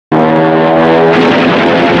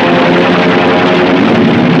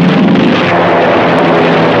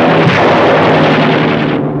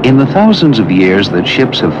In the thousands of years that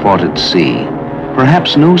ships have fought at sea,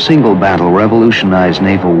 perhaps no single battle revolutionized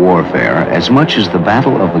naval warfare as much as the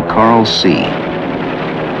Battle of the Coral Sea.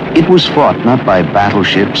 It was fought not by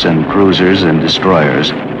battleships and cruisers and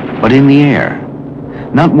destroyers, but in the air.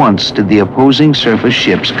 Not once did the opposing surface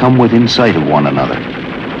ships come within sight of one another.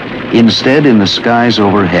 Instead, in the skies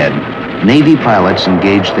overhead, Navy pilots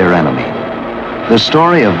engaged their enemy. The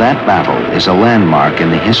story of that battle is a landmark in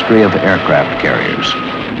the history of aircraft carriers.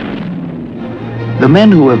 The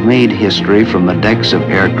men who have made history from the decks of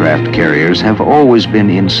aircraft carriers have always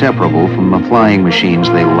been inseparable from the flying machines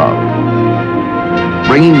they loved.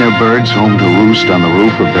 Bringing their birds home to roost on the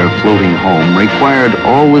roof of their floating home required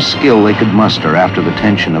all the skill they could muster after the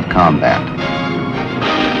tension of combat.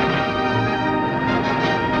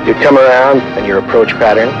 You come around and your approach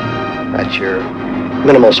pattern, that's your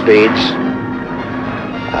minimal speeds.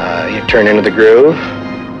 You turn into the groove,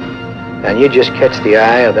 and you just catch the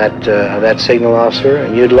eye of that signal officer,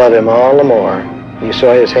 and you'd love him all the more. You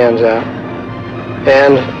saw his hands out,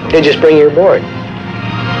 and he'd just bring you aboard.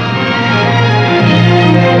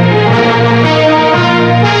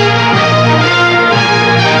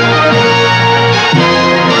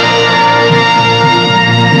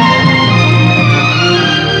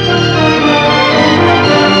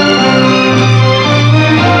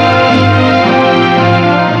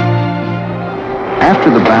 After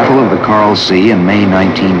the Battle of the Coral Sea in May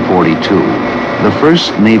 1942, the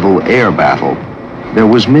first naval air battle, there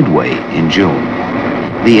was Midway in June,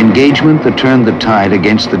 the engagement that turned the tide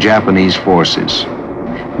against the Japanese forces.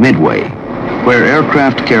 Midway, where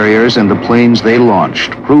aircraft carriers and the planes they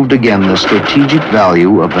launched proved again the strategic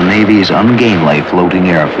value of the Navy's ungainly floating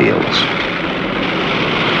airfields.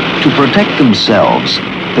 To protect themselves,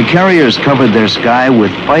 the carriers covered their sky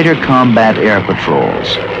with fighter combat air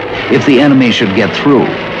patrols. If the enemy should get through,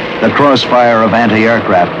 the crossfire of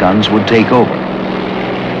anti-aircraft guns would take over.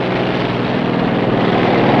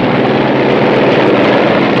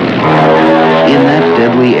 In that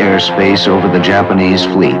deadly airspace over the Japanese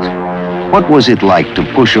fleet, what was it like to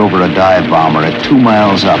push over a dive bomber at 2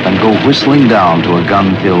 miles up and go whistling down to a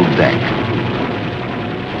gun-filled deck?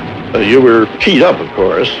 You were keyed up, of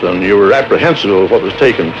course, and you were apprehensive of what was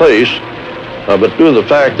taking place. But due to the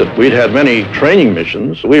fact that we'd had many training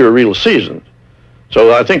missions, we were real seasoned.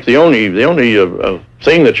 So I think the only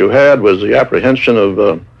thing that you had was the apprehension of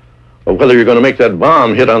whether you're going to make that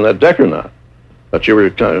bomb hit on that deck or not. But you were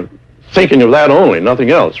kind of thinking of that only, nothing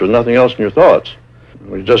else. There was nothing else in your thoughts.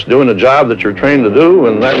 You were just doing the job that you're trained to do,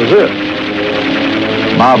 and that was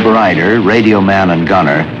it. Bob Ryder, radio man and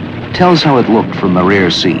gunner, tells how it looked from the rear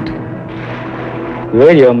seat. The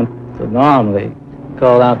radio would normally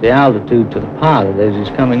call out the altitude to the pilot as he's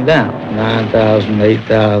coming down, 9,000,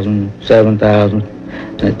 8,000, 7,000,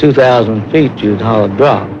 and at 2,000 feet you'd holler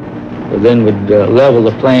drop. But then we'd level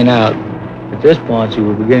the plane out. At this point you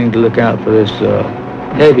were beginning to look out for this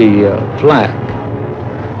heavy flak,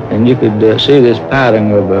 and you could see this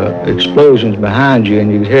pattern of explosions behind you,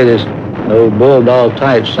 and you'd hear this old bulldog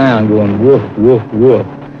type sound going woof, woof, woof.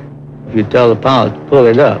 You'd tell the pilot to pull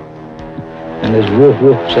it up, and this woof,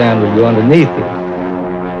 woof sound would go underneath it.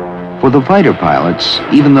 For the fighter pilots,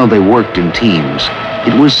 even though they worked in teams,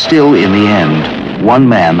 it was still, in the end, one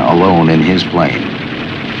man alone in his plane.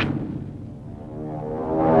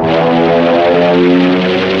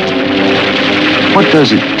 What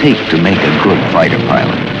does it take to make a good fighter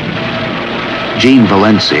pilot? Gene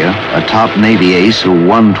Valencia, a top Navy ace who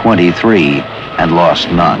won 23 and lost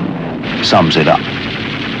none, sums it up.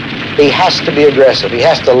 He has to be aggressive. He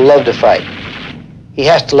has to love to fight. He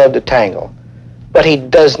has to love to tangle. But he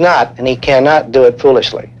does not, and he cannot do it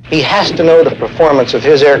foolishly. He has to know the performance of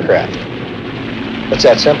his aircraft. It's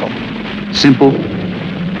that simple. Simple?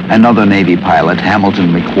 Another Navy pilot,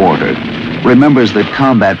 Hamilton McWhorter, remembers that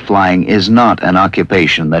combat flying is not an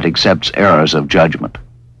occupation that accepts errors of judgment.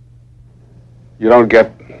 You don't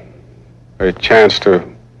get a chance to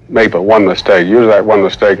make but one mistake. Usually that one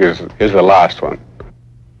mistake is the last one.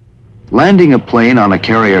 Landing a plane on a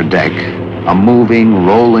carrier deck, a moving,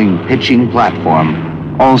 rolling, pitching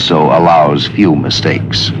platform, also allows few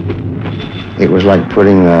mistakes. It was like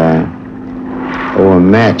putting a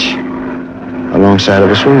match alongside of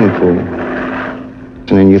a swimming pool. And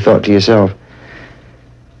then you thought to yourself,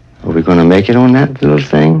 are we going to make it on that little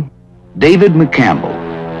thing? David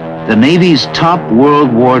McCampbell, the Navy's top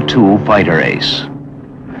World War II fighter ace.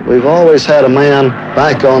 We've always had a man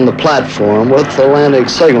back on the platform with the landing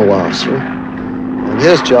signal officer, and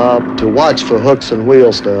his job to watch for hooks and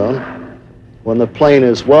wheels down when the plane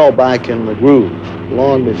is well back in the groove,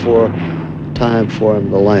 long before time for him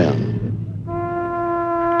to land.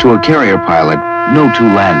 To a carrier pilot, no two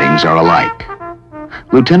landings are alike.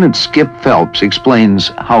 Lieutenant Skip Phelps explains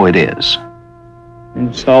how it is.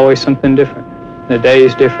 It's always something different. The day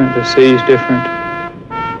is different, the sea is different,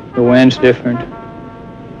 the wind's different.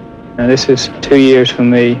 Now this is 2 years for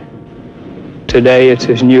me. Today it's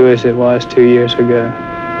as new as it was 2 years ago.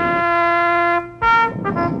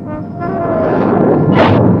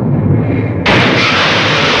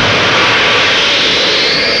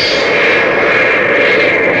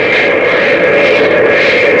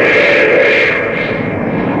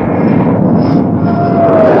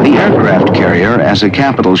 As a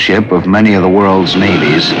capital ship of many of the world's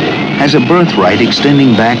navies, has a birthright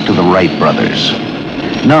extending back to the Wright brothers.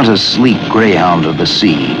 Not a sleek greyhound of the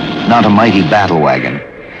sea, not a mighty battle wagon.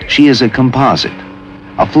 She is a composite,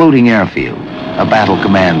 a floating airfield, a battle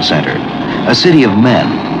command center, a city of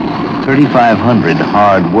men, 3,500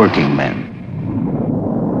 hard-working men.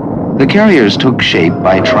 The carriers took shape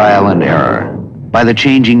by trial and error, by the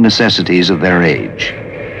changing necessities of their age.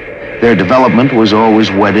 Their development was always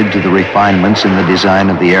wedded to the refinements in the design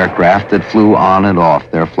of the aircraft that flew on and off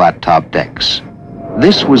their flat-top decks.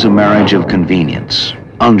 This was a marriage of convenience,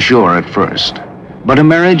 unsure at first, but a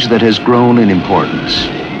marriage that has grown in importance.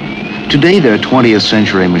 Today, their 20th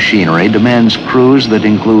century machinery demands crews that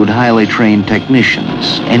include highly trained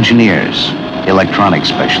technicians, engineers, electronic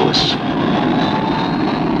specialists.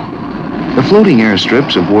 The floating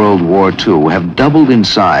airstrips of World War II have doubled in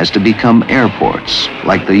size to become airports,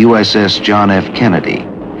 like the USS John F. Kennedy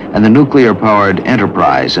and the nuclear-powered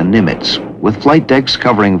Enterprise and Nimitz, with flight decks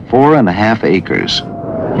covering 4.5 acres.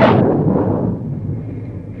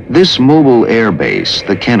 This mobile air base,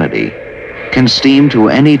 the Kennedy, can steam to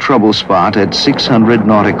any trouble spot at 600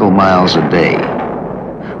 nautical miles a day.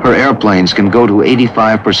 Her airplanes can go to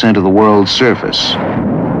 85% of the world's surface.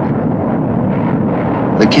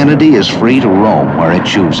 The Kennedy is free to roam where it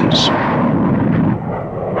chooses.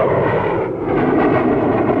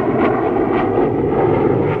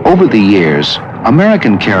 Over the years,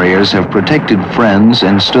 American carriers have protected friends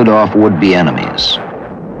and stood off would-be enemies.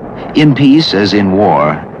 In peace as in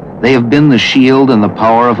war, they have been the shield and the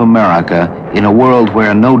power of America in a world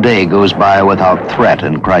where no day goes by without threat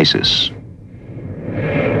and crisis.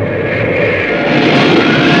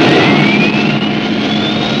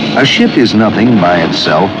 A ship is nothing by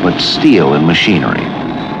itself but steel and machinery.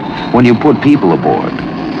 When you put people aboard,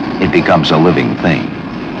 it becomes a living thing.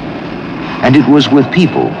 And it was with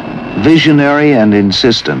people, visionary and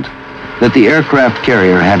insistent, that the aircraft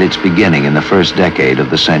carrier had its beginning in the first decade of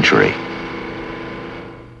the century.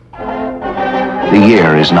 The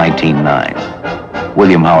year is 1909.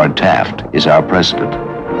 William Howard Taft is our president.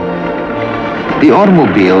 The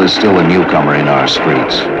automobile is still a newcomer in our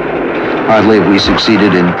streets. Hardly have we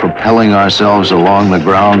succeeded in propelling ourselves along the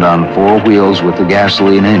ground on 4 wheels with the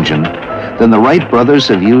gasoline engine, then the Wright brothers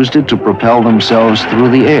have used it to propel themselves through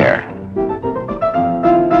the air.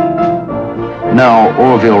 Now,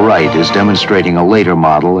 Orville Wright is demonstrating a later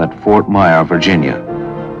model at Fort Myer, Virginia.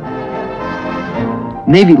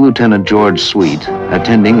 Navy Lieutenant George Sweet,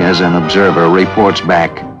 attending as an observer, reports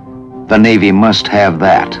back, "The Navy must have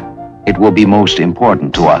that. It will be most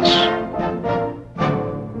important to us."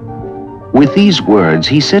 With these words,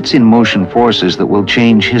 he sets in motion forces that will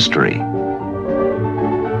change history.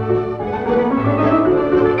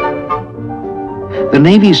 The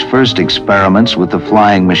Navy's first experiments with the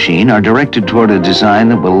flying machine are directed toward a design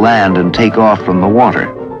that will land and take off from the water.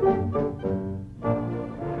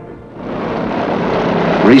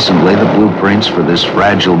 Recently, the blueprints for this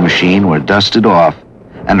fragile machine were dusted off,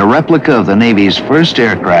 and a replica of the Navy's first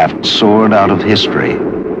aircraft soared out of history.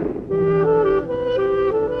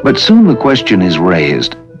 But soon the question is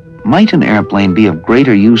raised, might an airplane be of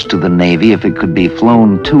greater use to the Navy if it could be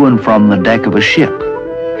flown to and from the deck of a ship?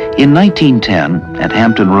 In 1910, at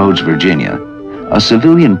Hampton Roads, Virginia, a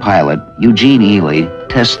civilian pilot, Eugene Ely,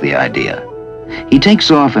 tests the idea. He takes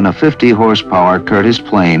off in a 50-horsepower Curtiss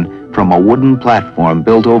plane from a wooden platform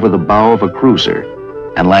built over the bow of a cruiser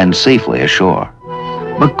and lands safely ashore.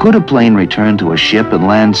 But could a plane return to a ship and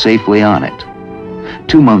land safely on it?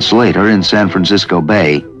 2 months later, in San Francisco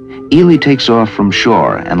Bay, Ely takes off from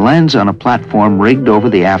shore and lands on a platform rigged over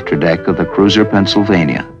the afterdeck of the cruiser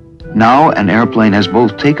Pennsylvania. Now an airplane has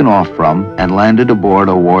both taken off from and landed aboard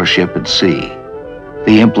a warship at sea.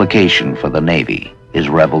 The implication for the Navy is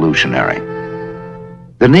revolutionary.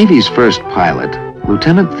 The Navy's first pilot,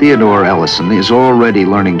 Lieutenant Theodore Ellison, is already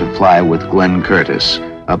learning to fly with Glenn Curtiss,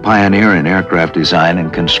 a pioneer in aircraft design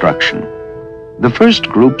and construction. The first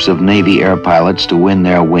groups of Navy air pilots to win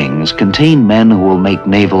their wings contain men who will make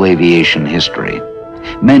naval aviation history,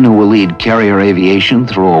 men who will lead carrier aviation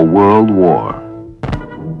through a world war.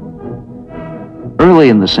 Early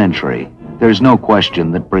in the century, there's no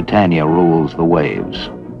question that Britannia rules the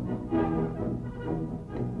waves.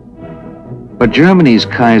 But Germany's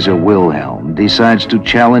Kaiser Wilhelm decides to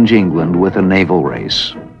challenge England with a naval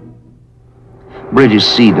race. British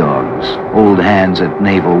sea dogs, old hands at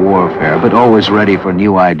naval warfare, but always ready for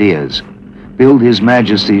new ideas, build His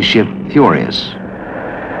Majesty's ship Furious,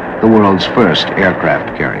 the world's first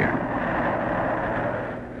aircraft carrier.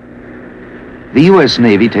 The U.S.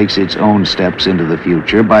 Navy takes its own steps into the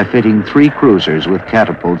future by fitting 3 cruisers with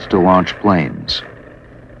catapults to launch planes.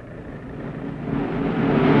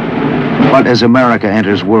 But as America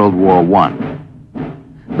enters World War I,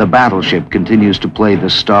 the battleship continues to play the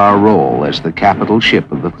star role as the capital ship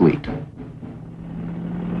of the fleet.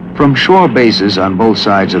 From shore bases on both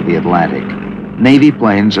sides of the Atlantic, Navy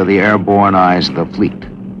planes are the airborne eyes of the fleet,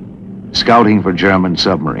 scouting for German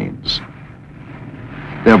submarines.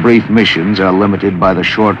 Their brief missions are limited by the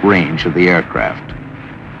short range of the aircraft.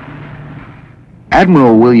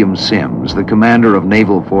 Admiral William Sims, the commander of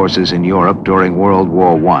naval forces in Europe during World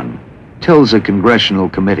War I, tells a congressional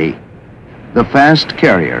committee, "The fast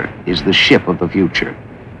carrier is the ship of the future."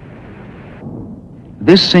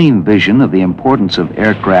 This same vision of the importance of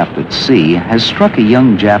aircraft at sea has struck a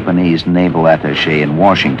young Japanese naval attaché in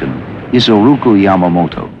Washington, Isoroku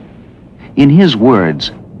Yamamoto. In his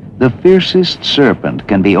words, "The fiercest serpent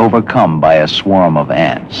can be overcome by a swarm of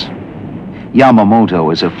ants."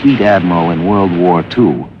 Yamamoto, as a fleet admiral in World War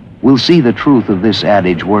II, will see the truth of this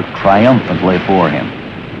adage work triumphantly for him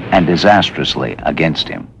and disastrously against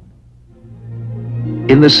him.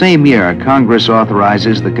 In the same year, Congress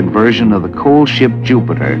authorizes the conversion of the coal ship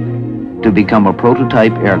Jupiter to become a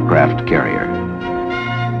prototype aircraft carrier.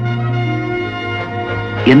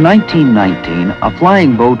 In 1919, a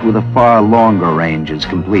flying boat with a far longer range is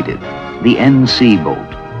completed, the NC boat,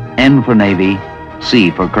 N for Navy,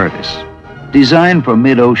 C for Curtiss. Designed for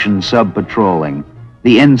mid-ocean sub-patrolling,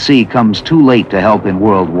 the NC comes too late to help in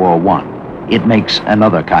World War I. It makes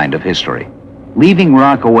another kind of history. Leaving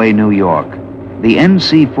Rockaway, New York, the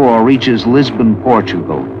NC-4 reaches Lisbon,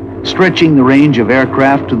 Portugal, stretching the range of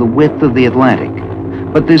aircraft to the width of the Atlantic.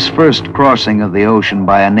 But this first crossing of the ocean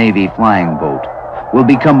by a Navy flying boat will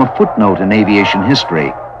become a footnote in aviation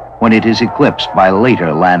history when it is eclipsed by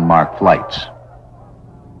later landmark flights.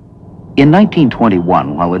 In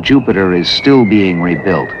 1921, while the Jupiter is still being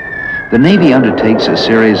rebuilt, the Navy undertakes a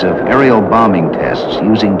series of aerial bombing tests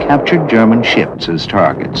using captured German ships as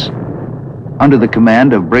targets. Under the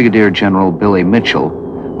command of Brigadier General Billy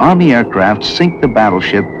Mitchell, Army aircraft sink the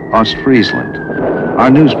battleship Ostfriesland. Our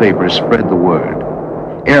newspapers spread the word.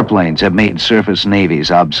 Airplanes have made surface navies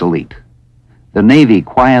obsolete. The Navy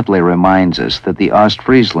quietly reminds us that the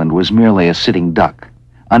Ostfriesland was merely a sitting duck,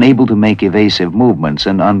 unable to make evasive movements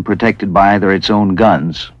and unprotected by either its own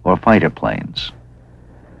guns or fighter planes.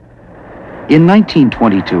 In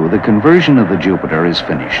 1922, the conversion of the Jupiter is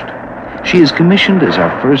finished. She is commissioned as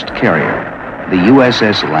our first carrier, the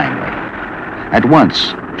USS Langley. At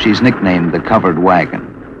once, she's nicknamed the Covered Wagon.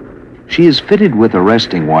 She is fitted with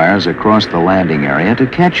arresting wires across the landing area to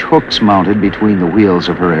catch hooks mounted between the wheels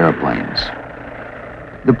of her airplanes.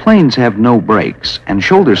 The planes have no brakes, and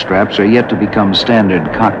shoulder straps are yet to become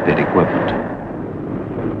standard cockpit equipment.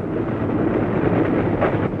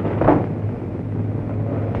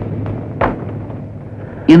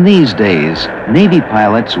 In these days, Navy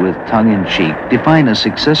pilots with tongue-in-cheek define a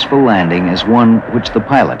successful landing as one which the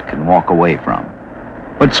pilot can walk away from.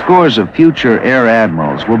 But scores of future air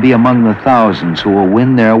admirals will be among the thousands who will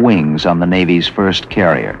win their wings on the Navy's first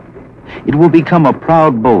carrier. It will become a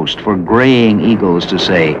proud boast for graying eagles to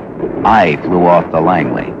say, "I flew off the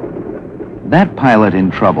Langley." That pilot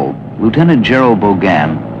in trouble, Lieutenant Gerald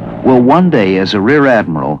Bogan, will one day, as a rear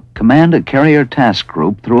admiral, command a carrier task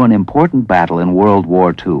group through an important battle in World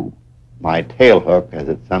War II. My tail hook, as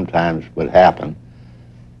it sometimes would happen,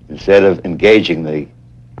 instead of engaging the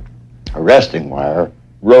arresting wire,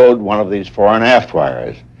 rode one of these fore and aft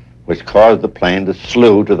wires, which caused the plane to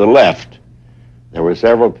slew to the left. There were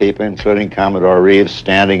several people, including Commodore Reeves,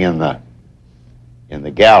 standing in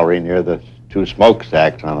the gallery near the 2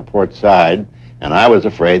 smokestacks on the port side, and I was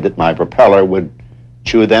afraid that my propeller would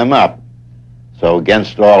chew them up. So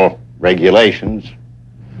against all regulations,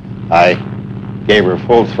 I gave her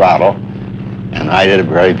full throttle, and I did a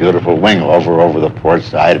very beautiful wing over the port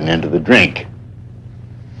side and into the drink.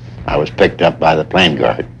 I was picked up by the plane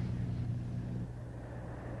guard.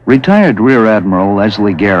 Retired Rear Admiral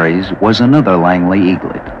Leslie Garys was another Langley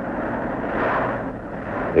eaglet.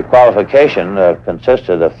 The qualification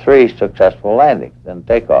consisted of 3 successful landings and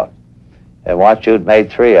takeoffs. And once you'd made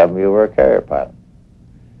 3 of them, you were a carrier pilot.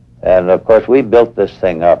 And of course, we built this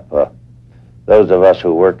thing up those of us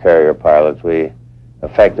who were carrier pilots, we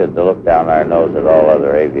affected to look down our nose at all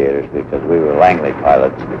other aviators because we were Langley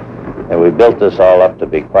pilots. And we built this all up to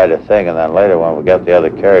be quite a thing, and then later when we got the other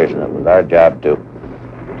carriers, and it was our job to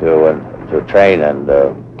train and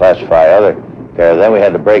classify other carriers, then we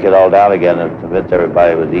had to break it all down again and convince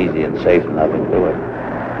everybody it was easy and safe and nothing to it.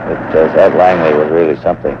 But Ed Langley was really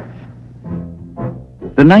something.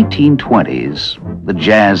 The 1920s, the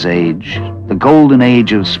jazz age, the golden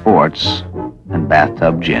age of sports and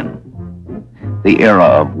bathtub gin. The era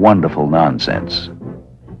of wonderful nonsense.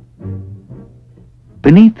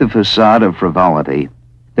 Beneath the facade of frivolity,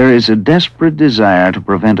 there is a desperate desire to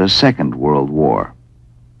prevent a second world war.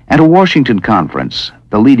 At a Washington conference,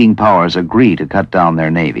 the leading powers agree to cut down their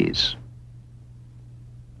navies.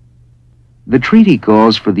 The treaty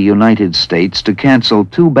calls for the United States to cancel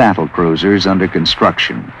 2 battle cruisers under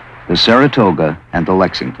construction, the Saratoga and the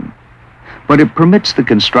Lexington. But it permits the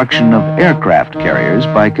construction of aircraft carriers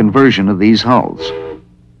by conversion of these hulls.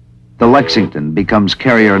 The Lexington becomes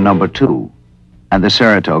carrier number 2, and the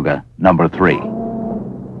Saratoga number 3.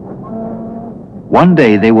 One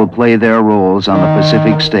day they will play their roles on the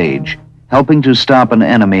Pacific stage, helping to stop an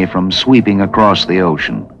enemy from sweeping across the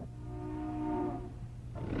ocean.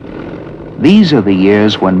 These are the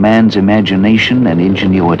years when man's imagination and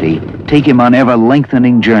ingenuity take him on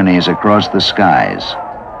ever-lengthening journeys across the skies.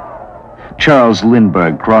 Charles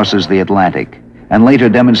Lindbergh crosses the Atlantic and later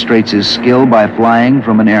demonstrates his skill by flying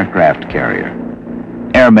from an aircraft carrier.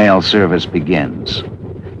 Airmail service begins.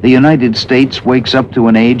 The United States wakes up to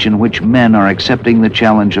an age in which men are accepting the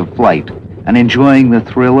challenge of flight and enjoying the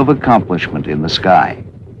thrill of accomplishment in the sky.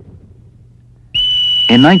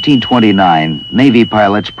 In 1929, Navy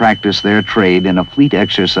pilots practice their trade in a fleet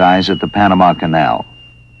exercise at the Panama Canal.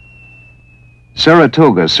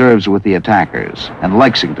 Saratoga serves with the attackers and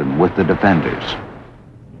Lexington with the defenders.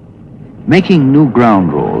 Making new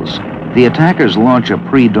ground rules, the attackers launch a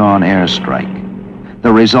pre-dawn airstrike.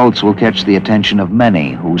 The results will catch the attention of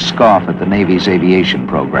many who scoff at the Navy's aviation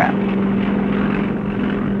program.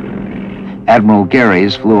 Admiral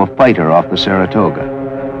Garys flew a fighter off the Saratoga.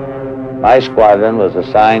 My squadron was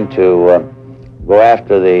assigned to go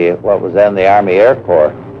after what was then the Army Air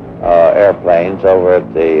Corps airplanes over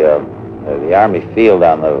at the Army field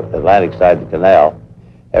on the Atlantic side of the canal.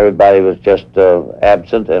 Everybody was just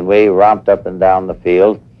absent, and we romped up and down the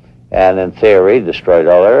field and, in theory, destroyed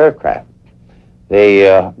all their aircraft.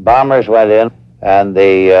 The bombers went in, and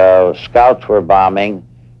the scouts were bombing,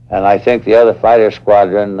 and I think the other fighter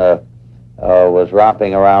squadron was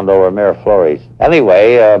romping around over Miraflores.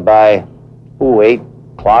 Anyway, by 8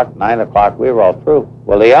 o'clock, 9 o'clock, we were all through.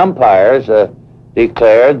 Well, the umpires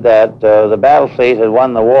declared that the battle fleet had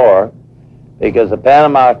won the war because the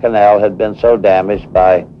Panama Canal had been so damaged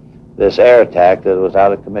by this air attack that it was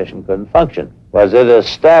out of commission, couldn't function. Was it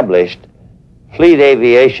established fleet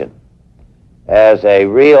aviation as a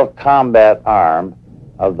real combat arm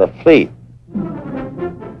of the fleet.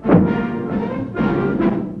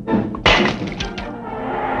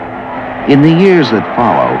 In the years that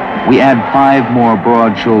follow, we add 5 more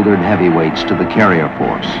broad-shouldered heavyweights to the carrier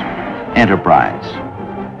force: Enterprise,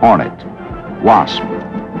 Hornet, Wasp,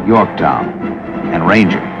 Yorktown, and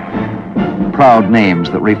Ranger. Proud names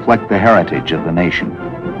that reflect the heritage of the nation.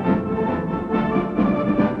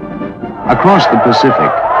 Across the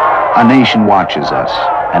Pacific, a nation watches us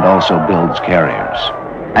and also builds carriers.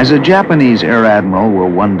 As a Japanese air admiral will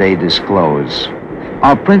one day disclose,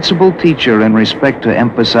 our principal teacher in respect to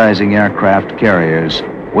emphasizing aircraft carriers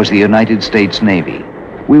was the United States Navy.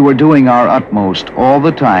 We were doing our utmost all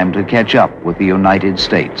the time to catch up with the United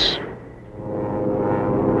States.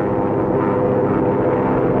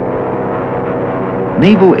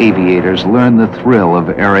 Naval aviators learn the thrill of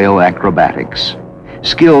aerial acrobatics,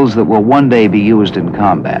 skills that will one day be used in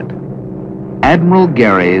combat. Admiral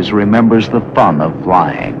Garys remembers the fun of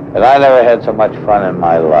flying. And I never had so much fun in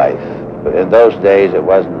my life. But in those days, it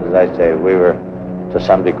wasn't, as I say, we were, to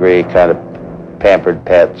some degree, kind of pampered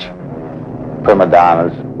pets, prima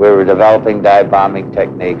donnas. We were developing dive bombing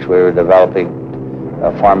techniques. We were developing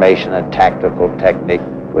formation and tactical technique.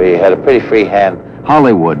 We had a pretty free hand.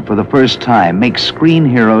 Hollywood, for the first time, makes screen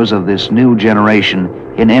heroes of this new generation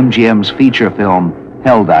in MGM's feature film,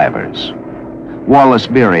 Helldivers. Wallace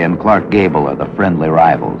Beery and Clark Gable are the friendly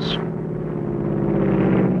rivals.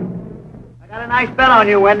 I got a nice bet on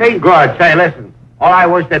you, Wendy. Good. Say, listen. All I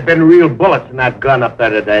wish there'd been real bullets in that gun up there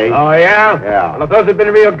today. Oh, yeah? Yeah. Well, if those had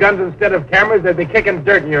been real guns instead of cameras, they'd be kicking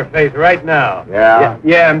dirt in your face right now. Yeah?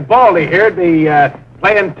 Yeah, and Baldy here'd be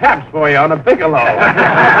playing taps for you on a piccolo.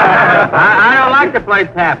 I don't like to play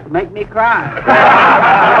taps. Make me cry.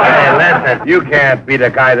 Hey, listen, you can't be the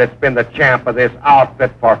guy that's been the champ of this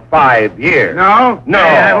outfit for 5 years. No? No.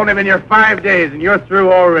 Hey, I've only been here 5 days, and you're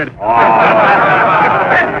through already.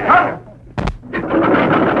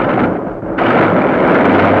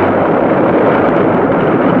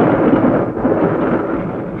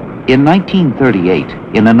 In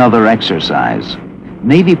 1938, in another exercise,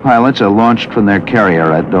 Navy pilots are launched from their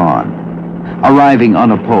carrier at dawn. Arriving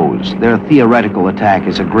unopposed, their theoretical attack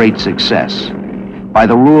is a great success. By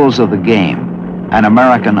the rules of the game, an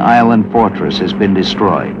American island fortress has been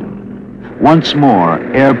destroyed. Once more,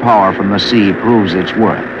 air power from the sea proves its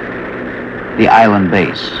worth. The island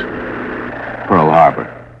base, Pearl Harbor.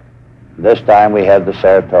 This time we had the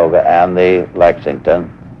Saratoga and the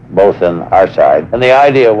Lexington, both in our side. And the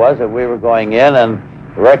idea was that we were going in and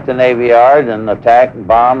wreck the Navy Yard and attack and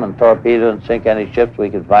bomb and torpedo and sink any ships we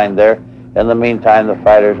could find there. In the meantime, the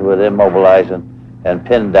fighters would immobilize and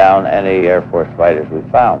pin down any Air Force fighters we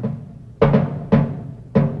found.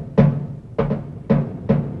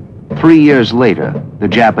 3 years later, the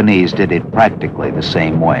Japanese did it practically the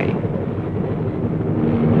same way.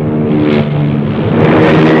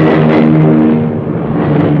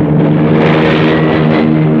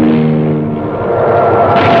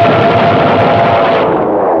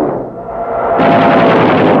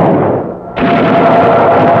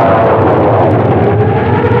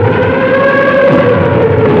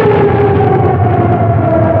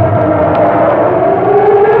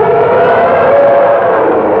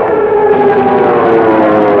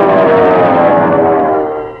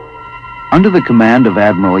 Under the command of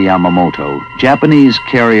Admiral Yamamoto, Japanese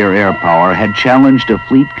carrier air power had challenged a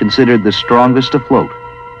fleet considered the strongest afloat.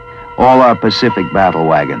 All our Pacific battle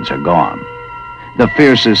wagons are gone. The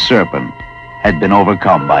fiercest serpent had been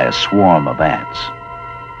overcome by a swarm of ants.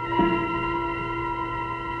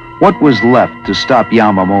 What was left to stop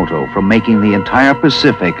Yamamoto from making the entire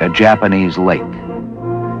Pacific a Japanese lake?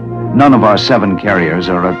 None of our 7 carriers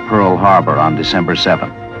are at Pearl Harbor on December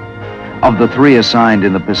 7th. Of the 3 assigned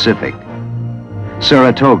in the Pacific,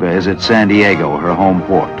 Saratoga is at San Diego, her home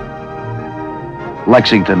port.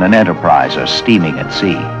 Lexington and Enterprise are steaming at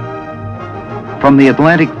sea. From the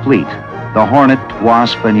Atlantic Fleet, the Hornet,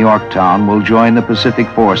 Wasp, and Yorktown will join the Pacific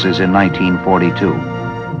forces in 1942.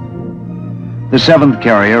 The 7th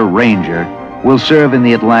carrier, Ranger, will serve in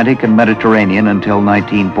the Atlantic and Mediterranean until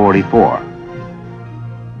 1944.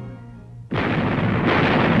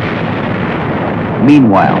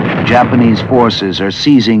 Meanwhile, Japanese forces are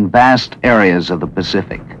seizing vast areas of the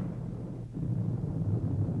Pacific.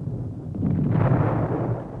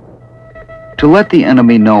 To let the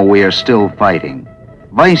enemy know we are still fighting,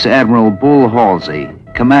 Vice Admiral Bull Halsey,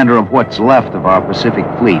 commander of what's left of our Pacific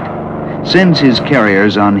Fleet, sends his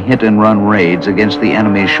carriers on hit-and-run raids against the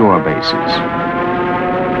enemy shore bases.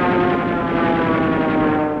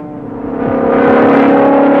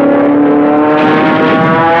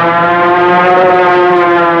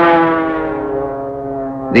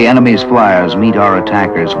 The enemy's flyers meet our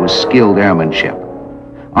attackers with skilled airmanship.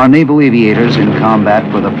 Our naval aviators in combat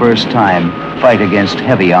for the first time fight against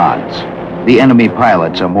heavy odds. The enemy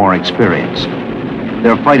pilots are more experienced.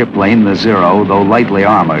 Their fighter plane, the Zero, though lightly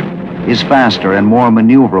armored, is faster and more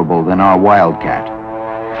maneuverable than our Wildcat.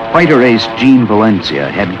 Fighter ace Gene Valencia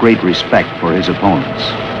had great respect for his opponents.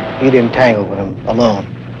 You didn't tangle with him alone.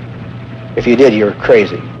 If you did, you were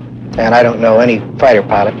crazy. And I don't know any fighter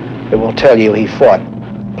pilot that will tell you he fought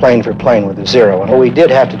plane for plane with the Zero. And we did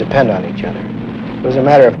have to depend on each other. It was a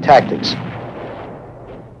matter of tactics.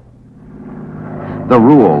 The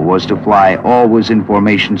rule was to fly always in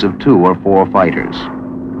formations of 2 or 4 fighters.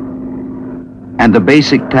 And the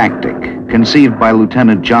basic tactic, conceived by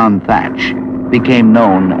Lieutenant John Thatch, became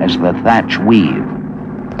known as the Thatch Weave.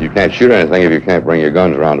 You can't shoot anything if you can't bring your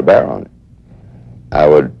guns around to bear on it. I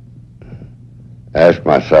would ask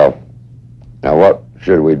myself, now what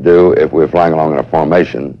should we do if we're flying along in a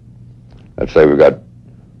formation? Let's say we've got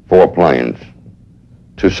 4 planes,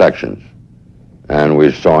 2 sections, and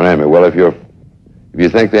we saw an enemy. Well, if you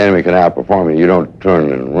think the enemy can outperform you, you don't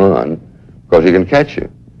turn and run, because he can catch you,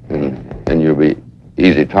 and you'll be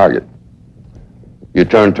easy target. You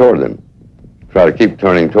turn toward him. Try to keep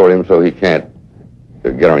turning toward him so he can't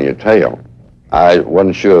get on your tail. I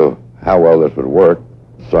wasn't sure how well this would work,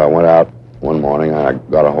 so I went out one morning and I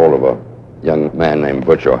got a hold of a young man named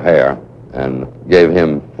Butch O'Hare and gave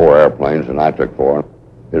him 4 airplanes, and I took 4.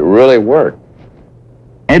 It really worked.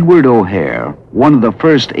 Edward O'Hare, one of the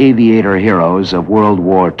first aviator heroes of World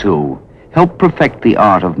War II, helped perfect the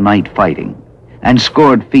art of night fighting and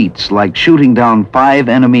scored feats like shooting down 5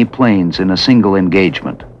 enemy planes in a single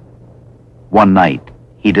engagement. One night,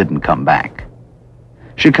 he didn't come back.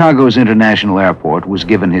 Chicago's International Airport was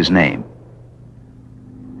given his name.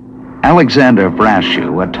 Alexander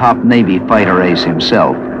Vrashew, a top Navy fighter ace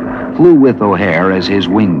himself, flew with O'Hare as his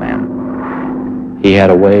wingman. He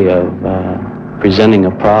had a way of presenting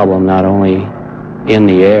a problem not only in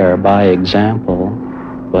the air by example,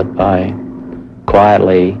 but by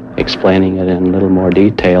quietly explaining it in a little more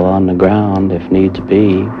detail on the ground if needs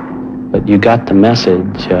be. But you got the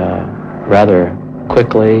message rather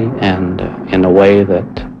quickly and in a way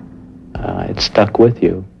that it stuck with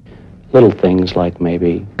you. Little things like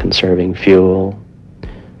maybe conserving fuel,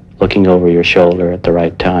 looking over your shoulder at the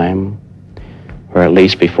right time, or at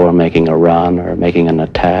least before making a run or making an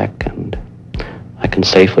attack. And I can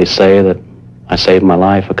safely say that I saved my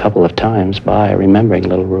life a couple of times by remembering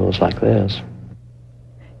little rules like this.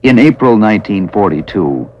 In April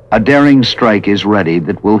 1942, a daring strike is ready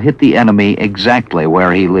that will hit the enemy exactly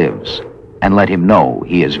where he lives and let him know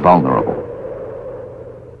he is vulnerable.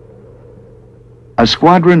 A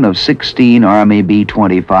squadron of 16 Army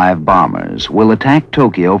B-25 bombers will attack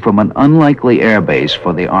Tokyo from an unlikely airbase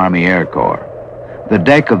for the Army Air Corps, the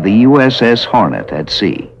deck of the USS Hornet at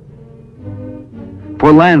sea.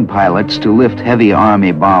 For land pilots to lift heavy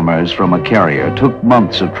Army bombers from a carrier took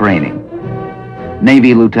months of training.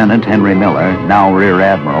 Navy Lieutenant Henry Miller, now Rear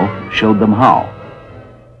Admiral, showed them how.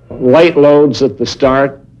 Light loads at the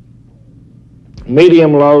start,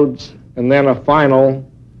 medium loads, and then a final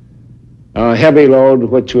heavy load,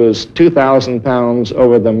 which was 2,000 pounds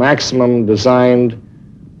over the maximum designed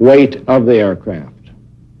weight of the aircraft.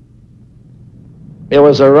 It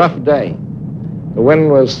was a rough day. The wind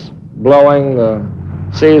was blowing, the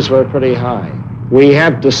seas were pretty high. We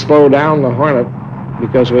had to slow down the Hornet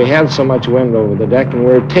because we had so much wind over the deck, and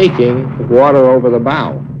we were taking water over the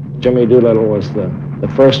bow. Jimmy Doolittle was the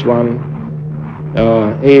first one.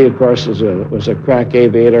 He, of course, was a crack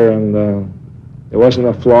aviator, and there wasn't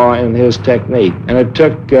a flaw in his technique. And it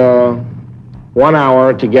took 1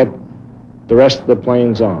 hour to get the rest of the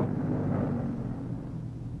planes off.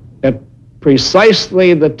 At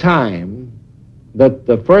precisely the time that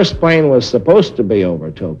the first plane was supposed to be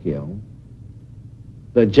over Tokyo,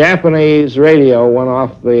 the Japanese radio went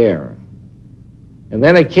off the air. And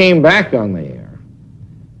then it came back on the air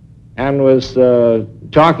and was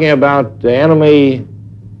talking about the enemy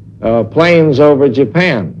planes over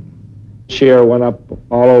Japan. Cheer went up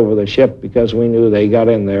all over the ship because we knew they got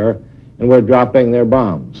in there and were dropping their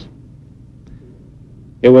bombs.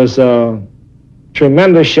 It was a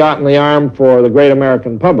tremendous shot in the arm for the great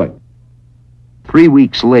American public. 3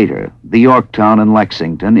 weeks later, the Yorktown and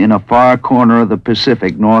Lexington, in a far corner of the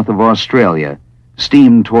Pacific north of Australia,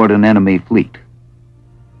 steamed toward an enemy fleet.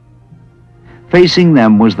 Facing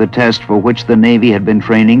them was the test for which the Navy had been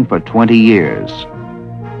training for 20 years.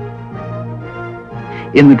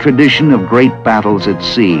 In the tradition of great battles at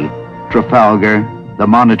sea, Trafalgar, the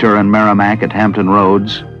Monitor and Merrimack at Hampton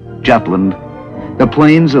Roads, Jutland, the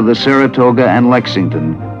planes of the Saratoga and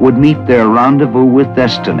Lexington would meet their rendezvous with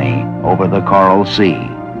destiny over the Coral Sea.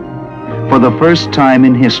 For the first time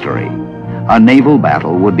in history, a naval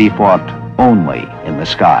battle would be fought only in the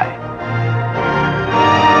sky.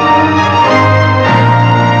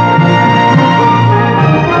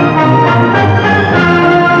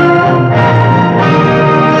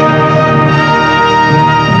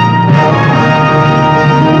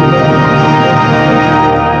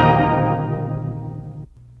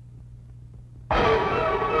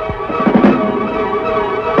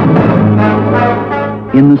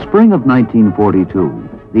 In the spring of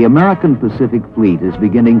 1942, the American Pacific Fleet is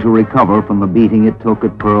beginning to recover from the beating it took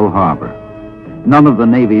at Pearl Harbor. None of the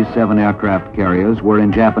Navy's 7 aircraft carriers were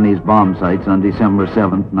in Japanese bomb sites on December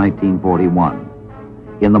 7,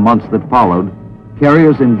 1941. In the months that followed,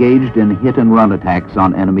 carriers engaged in hit-and-run attacks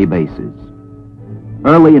on enemy bases.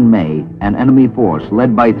 Early in May, an enemy force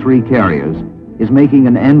led by 3 carriers is making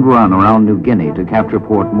an end run around New Guinea to capture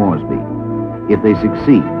Port Moresby. If they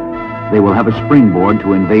succeed, they will have a springboard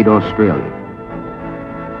to invade Australia.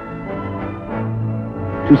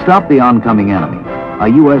 To stop the oncoming enemy, a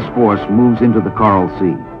U.S. force moves into the Coral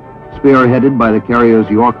Sea, spearheaded by the carriers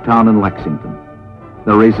Yorktown and Lexington.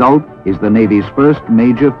 The result is the Navy's first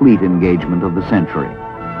major fleet engagement of the century.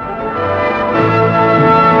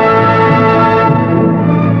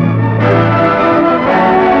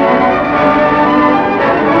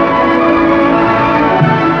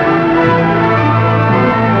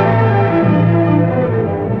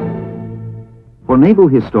 For naval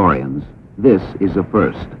historians, this is a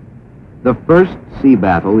first. The first sea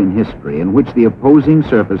battle in history in which the opposing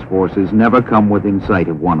surface forces never come within sight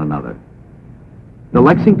of one another. The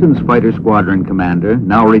Lexington's fighter squadron commander,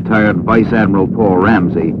 now retired Vice Admiral Paul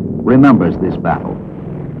Ramsey, remembers this battle.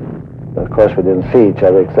 Of course, we didn't see each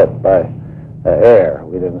other except by air.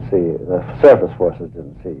 We didn't see, the surface forces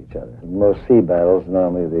didn't see each other. In most sea battles,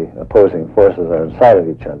 normally the opposing forces are inside of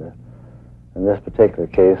each other. In this particular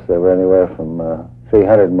case, they were anywhere from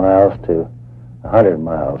 300 miles to 100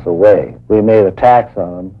 miles away. We made attacks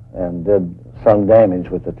on them and did some damage,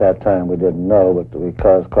 which at that time we didn't know, but we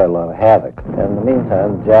caused quite a lot of havoc. In the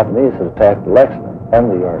meantime, the Japanese had attacked the Lexington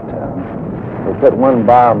and the Yorktown. They put one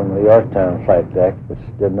bomb in the Yorktown flight deck, which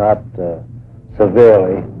did not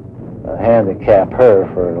severely handicap her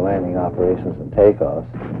for landing operations and takeoffs,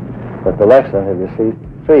 but the Lexington had received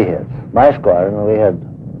 3 hits. My squadron, we had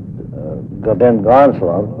been gone so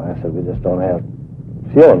long, I said, we just don't have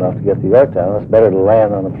fuel enough to get to Yorktown. It's better to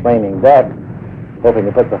land on a flaming deck, hoping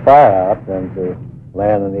to put the fire out, than to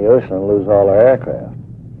land in the ocean and lose all our aircraft.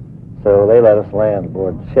 So they let us land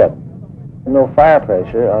aboard the ship. No fire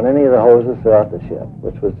pressure on any of the hoses throughout the ship,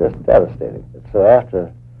 which was just devastating. So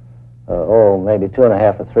after, maybe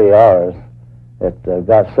 2.5 or 3 hours, it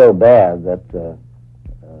got so bad that the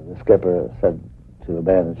skipper said to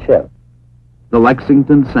abandon ship. The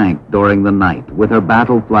Lexington sank during the night with her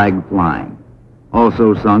battle flag flying.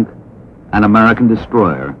 Also sunk an American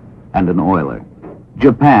destroyer and an oiler.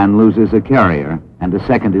 Japan loses a carrier and a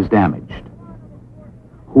second is damaged.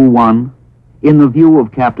 Who won? In the view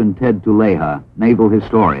of Captain Ted Tuleha, naval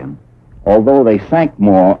historian, although they sank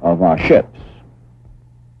more of our ships,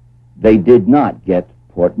 they did not get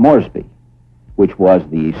Port Moresby, which was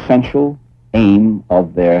the essential aim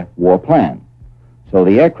of their war plan. So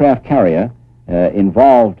the aircraft carrier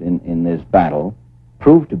involved in this battle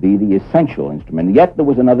proved to be the essential instrument. Yet there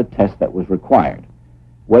was another test that was required,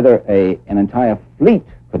 whether an entire fleet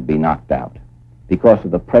could be knocked out because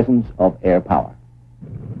of the presence of air power.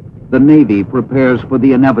 The Navy prepares for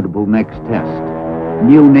the inevitable next test.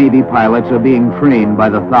 New Navy pilots are being trained by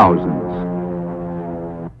the thousands.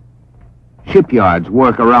 Shipyards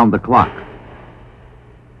work around the clock.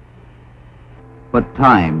 But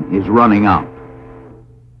time is running out.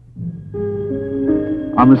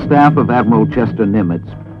 On the staff of Admiral Chester Nimitz,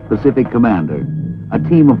 Pacific Commander, a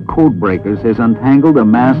team of code breakers has untangled a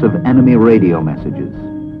mass of enemy radio messages.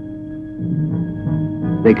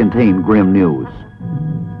 They contain grim news.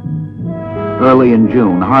 Early in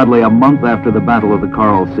June, hardly a month after the Battle of the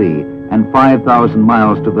Coral Sea, and 5,000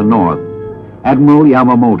 miles to the north, Admiral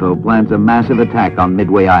Yamamoto plans a massive attack on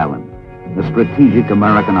Midway Island, a strategic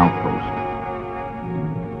American outpost.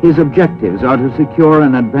 His objectives are to secure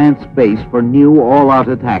an advanced base for new all-out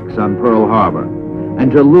attacks on Pearl Harbor,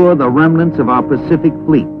 and to lure the remnants of our Pacific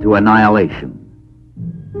Fleet to annihilation.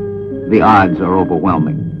 The odds are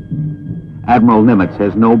overwhelming. Admiral Nimitz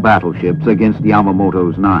has no battleships against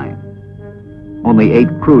Yamamoto's 9. Only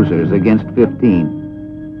 8 cruisers against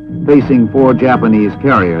 15. Facing 4 Japanese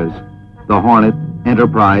carriers, the Hornet,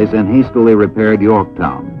 Enterprise, and hastily repaired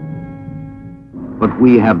Yorktown. But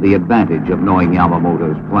we have the advantage of knowing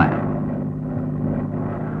Yamamoto's plan.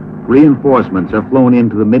 Reinforcements are flown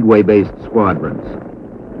into the Midway-based squadrons.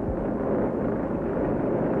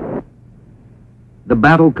 The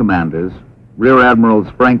battle commanders, Rear Admirals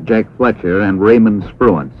Frank Jack Fletcher and Raymond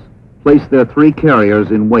Spruance, place their 3 carriers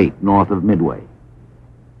in wait north of Midway.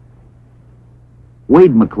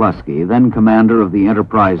 Wade McCluskey, then commander of the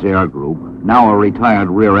Enterprise Air Group, now a retired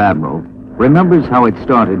Rear Admiral, remembers how it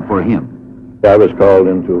started for him. I was called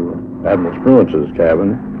into Admiral Spruance's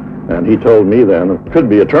cabin, and he told me then it could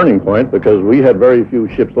be a turning point because we had very few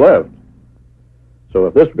ships left. So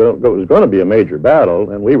if this was going to be a major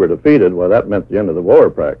battle and we were defeated, well, that meant the end of the war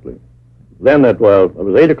practically. Then it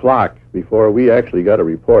was 8 o'clock before we actually got a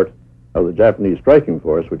report of the Japanese striking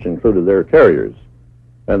force, which included their carriers.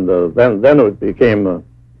 And then it became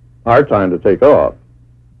our time to take off.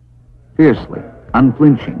 Fiercely,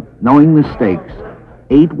 unflinching, knowing the stakes,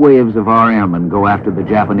 8 waves of our airmen go after the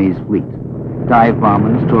Japanese fleet. Dive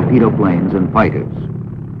bombers, torpedo planes, and fighters.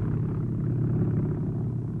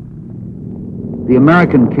 The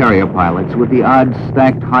American carrier pilots, with the odds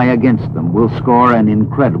stacked high against them, will score an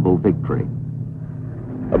incredible victory.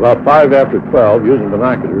 About 5 after 12, using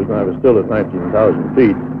binoculars, and I was still at 19,000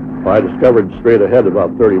 feet, I discovered straight ahead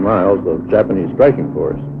about 30 miles the Japanese striking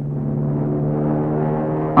force.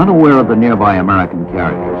 Unaware of the nearby American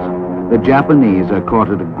carriers, the Japanese are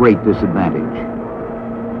caught at a great disadvantage.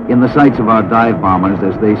 In the sights of our dive bombers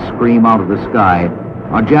as they scream out of the sky,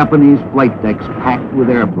 are Japanese flight decks packed with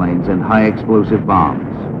airplanes and high-explosive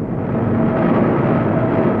bombs.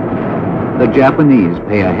 The Japanese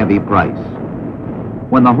pay a heavy price.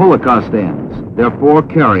 When the Holocaust ends, their 4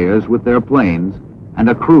 carriers with their planes and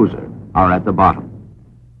a cruiser are at the bottom.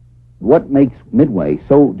 What makes Midway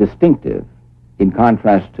so distinctive in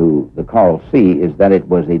contrast to the Coral Sea, is that it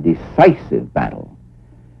was a decisive battle.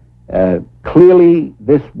 Clearly,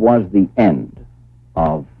 this was the end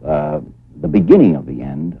of, the beginning of the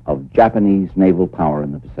end of Japanese naval power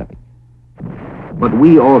in the Pacific. But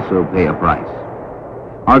we also pay a price.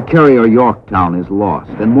 Our carrier Yorktown is lost,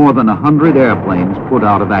 and more than 100 airplanes put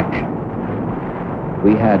out of action.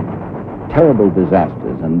 We had terrible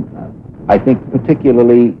disasters, and I think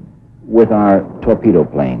particularly with our torpedo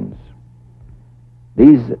planes.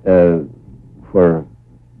 These were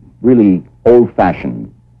really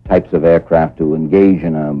old-fashioned types of aircraft to engage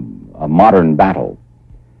in a modern battle.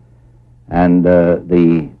 And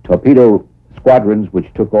the torpedo squadrons which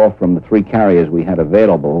took off from the 3 carriers we had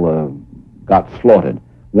available got slaughtered.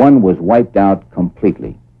 One was wiped out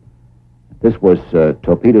completely. This was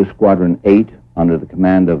Torpedo Squadron 8 under the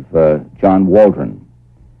command of John Waldron.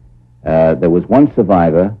 There was one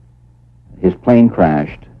survivor. His plane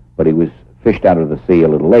crashed, but he was fished out of the sea a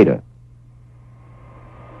little later.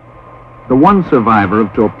 The one survivor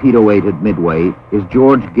of Torpedo 8 at Midway is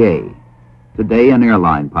George Gay, today an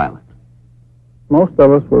airline pilot. Most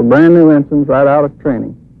of us were brand new ensigns right out of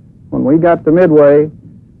training. When we got to Midway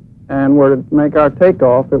and were to make our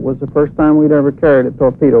takeoff, it was the first time we'd ever carried a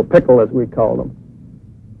torpedo, pickle as we called them.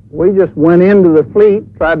 We just went into the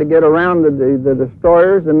fleet, tried to get around the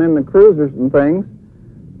destroyers and then the cruisers and things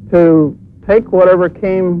to take whatever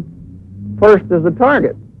came first as a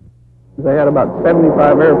target. They had about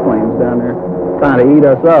 75 airplanes down there trying to eat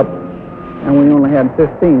us up, and we only had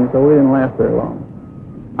 15, so we didn't last very long.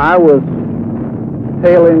 I was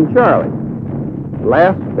tail end Charlie,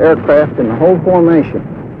 last aircraft in the whole formation.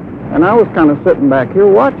 And I was kind of sitting back here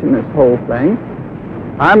watching this whole thing.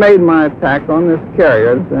 I made my attack on this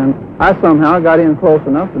carrier, and I somehow got in close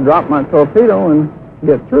enough to drop my torpedo and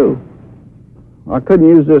get through. I couldn't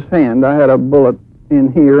use this hand. I had a bullet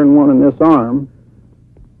in here and one in this arm.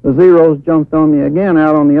 The Zeros jumped on me again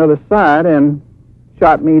out on the other side and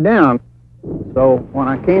shot me down. So when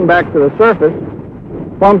I came back to the surface,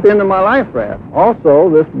 bumped into my life raft. Also,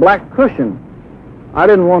 this black cushion. I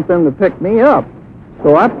didn't want them to pick me up.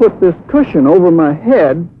 So I put this cushion over my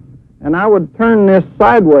head, and I would turn this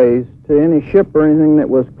sideways to any ship or anything that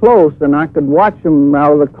was close, and I could watch them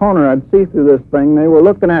out of the corner. I'd see through this thing. They were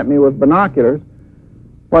looking at me with binoculars,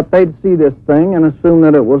 but they'd see this thing and assume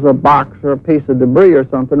that it was a box or a piece of debris or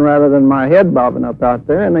something rather than my head bobbing up out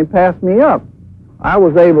there, and they passed me up. I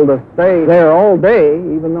was able to stay there all day,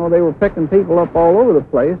 even though they were picking people up all over the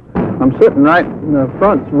place. I'm sitting right in the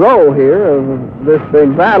front row here of this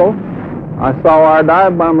big battle. I saw our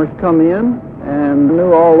dive bombers come in and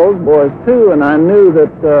knew all those boys too, and I knew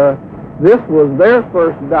that this was their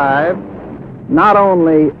first dive, not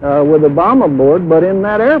only with a bomb aboard, but in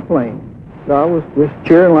that airplane. So I was just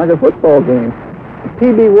cheering like a football game. The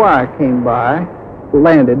PBY came by,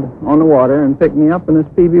 landed on the water, and picked me up in this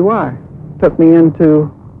PBY. Took me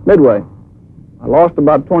into Midway. I lost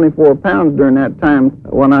about 24 pounds during that time.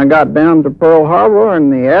 When I got down to Pearl Harbor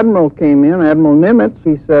and the Admiral came in, Admiral Nimitz,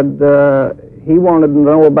 he said he wanted to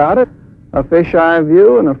know about it. A fisheye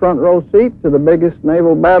view and a front row seat to the biggest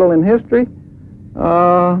naval battle in history.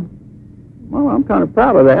 Well, I'm kind of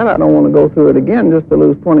proud of that. I don't want to go through it again just to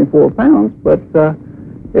lose 24 pounds, but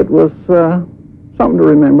it was something to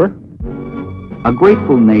remember. A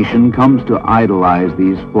grateful nation comes to idolize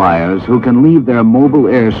these flyers who can leave their mobile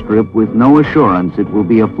airstrip with no assurance it will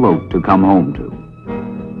be afloat to come home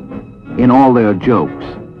to. In all their jokes,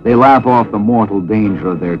 they laugh off the mortal danger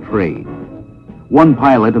of their trade. One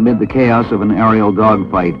pilot, amid the chaos of an aerial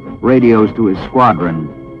dogfight, radios to his squadron,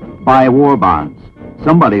 "Buy war bonds.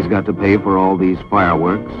 Somebody's got to pay for all these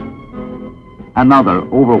fireworks." Another,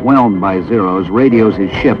 overwhelmed by Zeros, radios his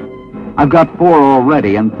ship, "I've got 4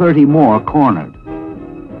 already and 30 more cornered."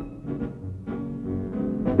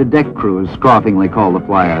 The deck crews scoffingly call the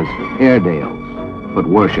flyers Airedales, but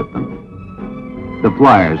worship them. The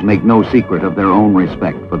flyers make no secret of their own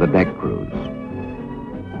respect for the deck crews.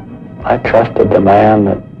 I trusted the man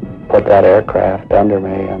that put that aircraft under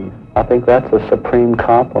me, and I think that's a supreme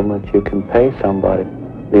compliment you can pay somebody.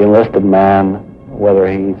 The enlisted man, whether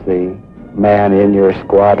he's the man in your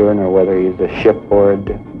squadron or whether he's a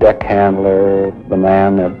shipboard deck handler, the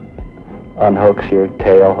man that unhooks your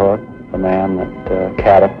tail hook, the man that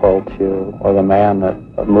catapults you, or the man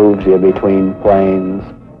that moves you between planes.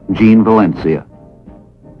 Gene Valencia.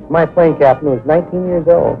 My plane captain was 19 years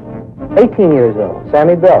old, 18 years old,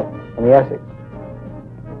 Sammy Belt from the Essex.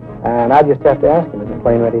 And I just have to ask him, is the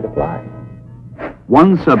plane ready to fly?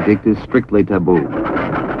 One subject is strictly taboo.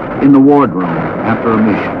 In the wardroom, after a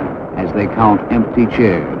mission, as they count empty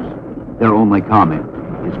chairs, their only comment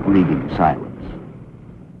is bleeding silence.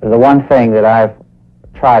 the one thing that I've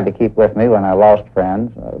tried to keep with me when I lost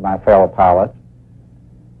friends, my fellow pilots,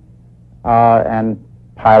 and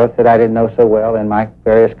pilots that I didn't know so well in my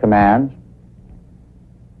various commands,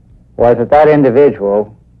 was that that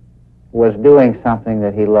individual was doing something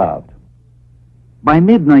that he loved. By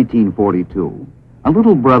mid-1942, a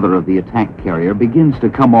little brother of the attack carrier begins to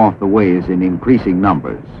come off the ways in increasing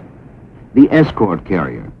numbers. The escort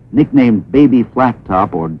carrier, nicknamed Baby Flat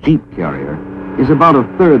Top or Jeep Carrier, is about a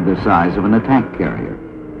third the size of an attack carrier.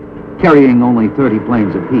 Carrying only 30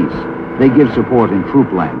 planes apiece, they give support in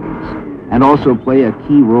troop landings and also play a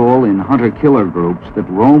key role in hunter-killer groups that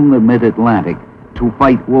roam the mid-Atlantic to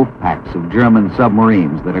fight wolf packs of German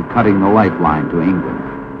submarines that are cutting the lifeline to England.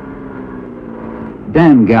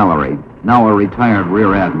 Dan Gallery, now a retired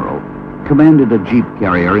rear admiral, commanded a Jeep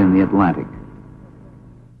carrier in the Atlantic.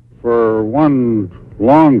 For one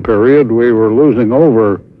long period, we were losing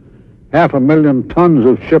over 500,000 tons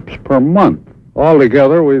of ships per month.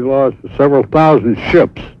 Altogether, we lost several thousand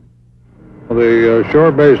ships. The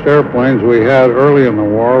shore-based airplanes we had early in the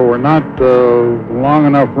war were not long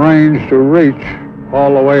enough range to reach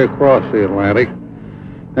all the way across the Atlantic,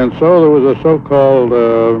 and so there was a so-called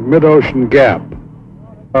mid-ocean gap.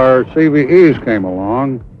 Our CVEs came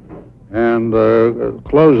along and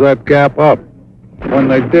closed that gap up. When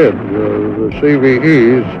they did, the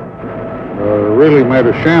CVEs really made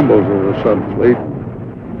a shambles of the Southern Fleet.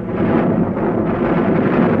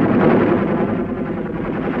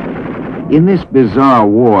 In this bizarre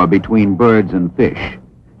war between birds and fish,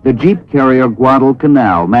 the Jeep carrier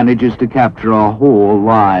Guadalcanal manages to capture a whole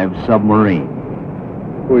live submarine.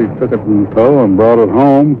 We took it in tow and brought it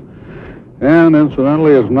home, and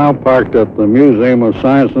incidentally is now parked at the Museum of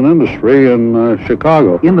Science and Industry in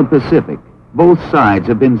Chicago. In the Pacific, both sides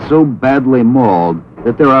have been so badly mauled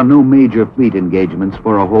that there are no major fleet engagements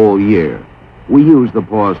for a whole year. We use the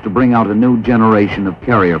pause to bring out a new generation of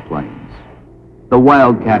carrier planes. The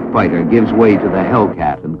Wildcat fighter gives way to the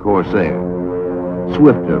Hellcat and Corsair.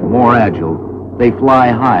 Swifter, more agile, they fly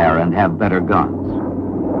higher and have better guns.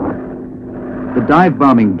 The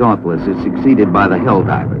dive-bombing Dauntless is succeeded by the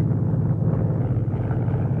Helldiver.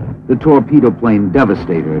 The torpedo plane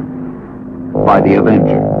Devastator by the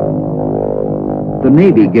Avenger. The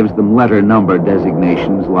Navy gives them letter number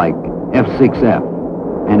designations like F6F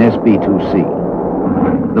and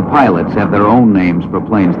SB2C. The pilots have their own names for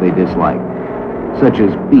planes they dislike, such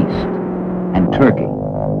as Beast and Turkey.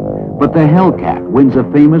 But the Hellcat wins a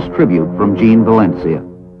famous tribute from Gene Valencia.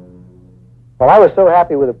 Well, I was so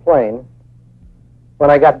happy with the plane, when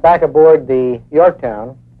I got back aboard the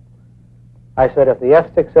Yorktown, I said if the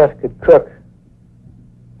F6F could cook,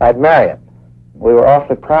 I'd marry it. We were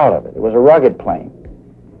awfully proud of it. It was a rugged plane.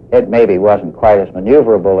 It maybe wasn't quite as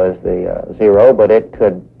maneuverable as the Zero, but it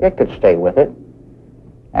could stay with it.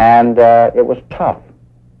 And it was tough.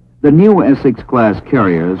 The new Essex-class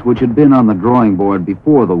carriers, which had been on the drawing board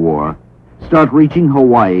before the war, start reaching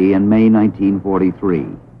Hawaii in May 1943.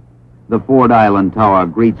 The Ford Island Tower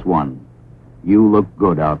greets one. You look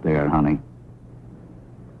good out there, honey.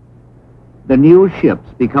 The new ships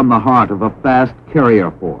become the heart of a fast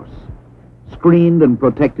carrier force, screened and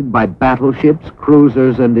protected by battleships,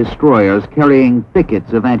 cruisers, and destroyers carrying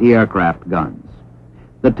thickets of anti-aircraft guns.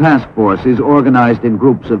 The task force is organized in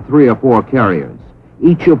groups of 3 or 4 carriers,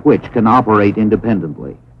 each of which can operate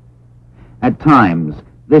independently. At times,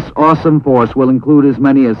 this awesome force will include as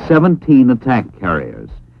many as 17 attack carriers,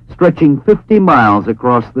 stretching 50 miles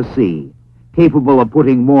across the sea, capable of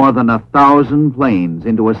putting more than 1,000 planes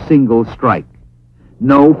into a single strike.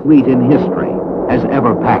 No fleet in history has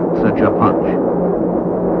ever packed such a punch.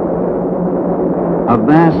 A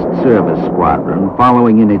vast service squadron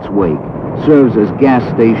following in its wake serves as gas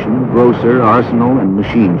station, grocer, arsenal, and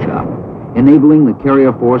machine shop, enabling the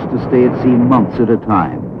carrier force to stay at sea months at a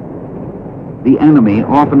time. The enemy,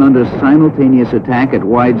 often under simultaneous attack at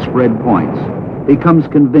widespread points, becomes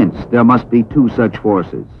convinced there must be 2 such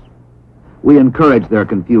forces. We encourage their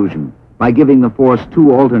confusion by giving the force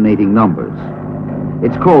 2 alternating numbers.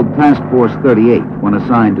 It's called Task Force 38 when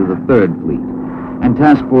assigned to the 3rd Fleet, and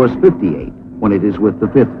Task Force 58 when it is with the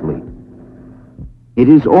 5th Fleet. It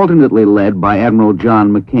is alternately led by Admiral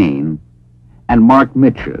John McCain and Mark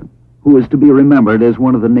Mitcher, who is to be remembered as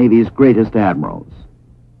one of the Navy's greatest admirals.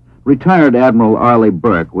 Retired Admiral Arleigh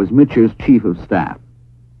Burke was Mitcher's chief of staff.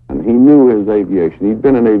 And he knew his aviation. He'd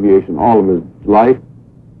been in aviation all of his life.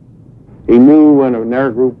 He knew when an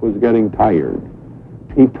air group was getting tired.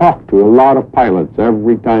 He talked to a lot of pilots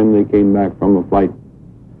every time they came back from a flight.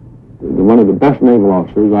 One of the best naval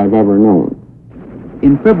officers I've ever known.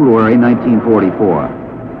 In February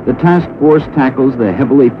 1944, the task force tackles the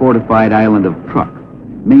heavily fortified island of Truk,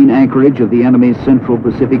 main anchorage of the enemy's Central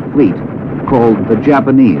Pacific Fleet, called the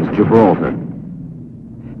Japanese Gibraltar.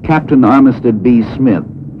 Captain Armistead B. Smith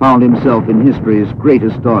found himself in history's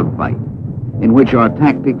greatest dogfight, in which our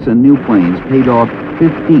tactics and new planes paid off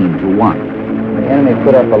 15 to 1. The enemy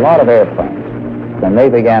put up a lot of airplanes. Then they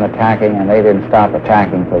began attacking, and they didn't stop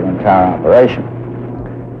attacking for the entire operation.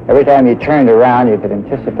 Every time you turned around, you could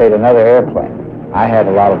anticipate another airplane. I had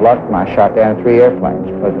a lot of luck, and I shot down 3 airplanes.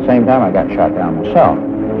 But at the same time, I got shot down myself.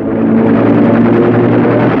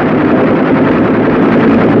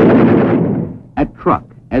 At Truk,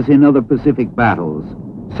 as in other Pacific battles,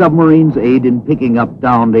 submarines aid in picking up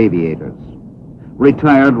downed aviators.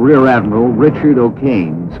 Retired Rear Admiral Richard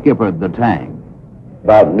O'Kane skippered the Tang.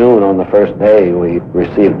 About noon on the first day, we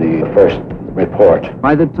received the first report.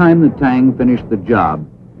 By the time the Tang finished the job,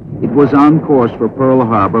 it was on course for Pearl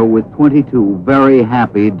Harbor with 22 very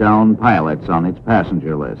happy downed pilots on its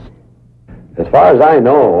passenger list. As far as I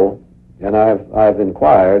know, and I've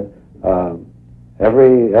inquired,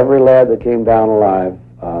 every lad that came down alive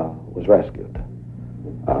was rescued.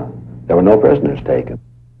 There were no prisoners taken.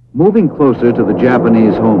 Moving closer to the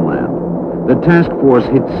Japanese homeland, the task force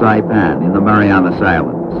hit Saipan in the Marianas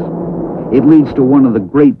Islands. It leads to one of the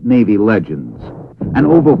great Navy legends, an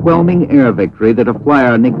overwhelming air victory that a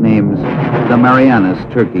flyer nicknames the Marianas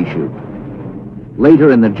Turkey Shoot.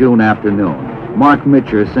 Later in the June afternoon, Mark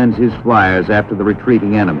Mitcher sends his flyers after the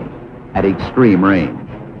retreating enemy at extreme range.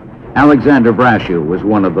 Alexander Brashew was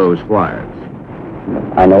one of those flyers.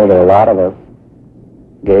 I know that a lot of us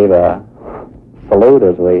gave a salute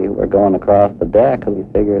as we were going across the deck, because we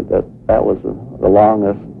figured that that was the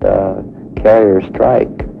longest carrier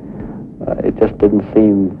strike. It just didn't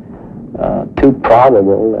seem too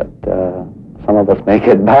probable that some of us may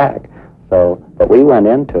get back. But we went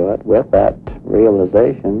into it with that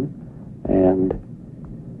realization, and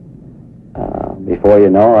before you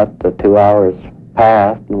know it, the 2 hours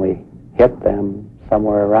passed, and we hit them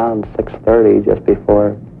somewhere around 6:30, just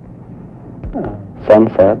before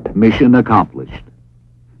sunset. Mission accomplished.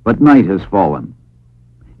 But night has fallen.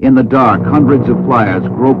 In the dark, hundreds of flyers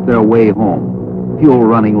grope their way home, fuel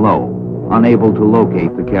running low, unable to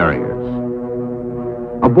locate the carriers.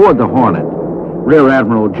 Aboard the Hornet, Rear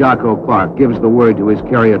Admiral Jocko Clark gives the word to his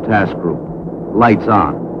carrier task group. Lights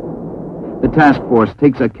on. The task force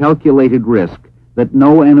takes a calculated risk that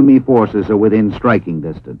no enemy forces are within striking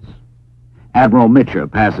distance. Admiral Mitcher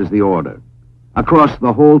passes the order. Across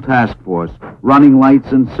the whole task force, running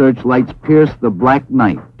lights and searchlights pierce the black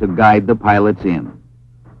night to guide the pilots in.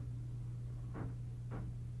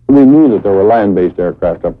 We knew that there were land-based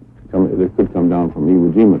aircraft that could come down from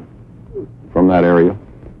Iwo Jima, from that area,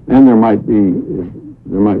 and there might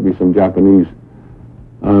be some Japanese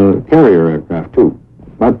carrier aircraft too.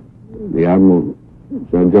 But the admiral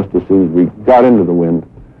said just as soon as we got into the wind,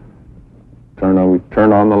 we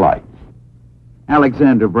turned on the lights.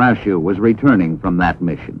 Alexander Brashew was returning from that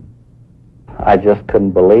mission. I just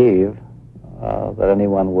couldn't believe that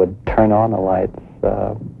anyone would turn on the lights.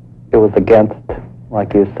 It was against,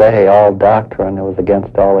 like you say, all doctrine. It was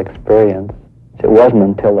against all experience. It wasn't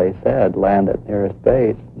until they said land at nearest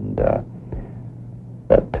base, and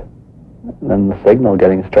then the signal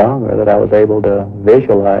getting stronger, that I was able to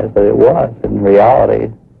visualize that it was, in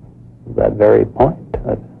reality, that very point,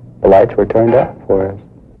 that the lights were turned up for us.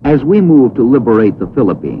 As we move to liberate the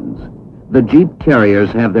Philippines, the Jeep carriers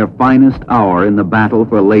have their finest hour in the battle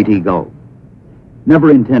for Leyte Gulf. Never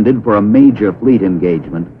intended for a major fleet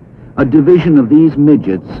engagement, a division of these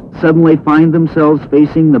midgets suddenly find themselves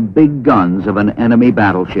facing the big guns of an enemy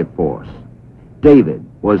battleship force. David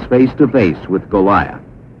was face to face with Goliath.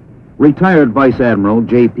 Retired Vice Admiral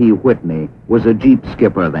J.P. Whitney was a Jeep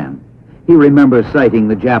skipper then. He remembers sighting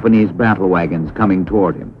the Japanese battle wagons coming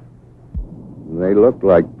toward him. They looked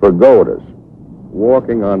like pagodas,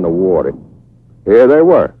 walking on the water. Here they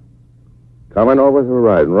were, coming over the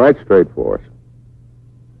horizon, right straight for us.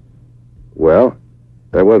 Well,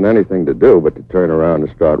 there wasn't anything to do but to turn around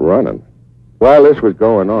and start running. While this was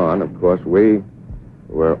going on, of course, we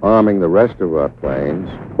were arming the rest of our planes,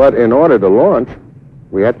 but in order to launch,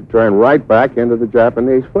 we had to turn right back into the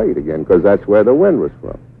Japanese fleet again, because that's where the wind was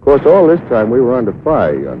from. Of course, all this time we were under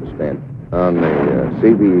fire, you understand. On the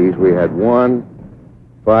CBEs, we had one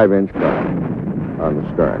 5-inch gun on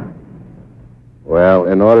the stern. Well,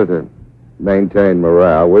 in order to maintain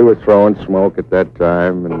morale, we were throwing smoke at that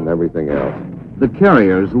time and everything else. The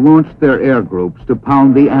carriers launched their air groups to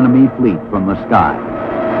pound the enemy fleet from the sky.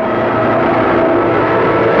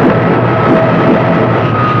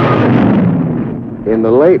 In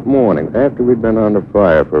the late morning, after we'd been under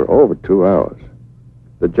fire for over 2 hours,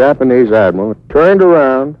 the Japanese admiral turned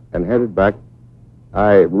around and headed back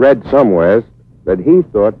I read somewhere that he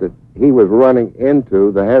thought that he was running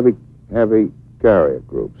into the heavy carrier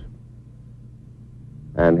groups.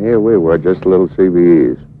 And here we were, just little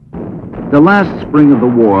CBEs. The last spring of the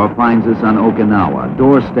war finds us on Okinawa,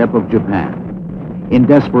 doorstep of Japan. In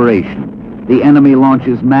desperation, the enemy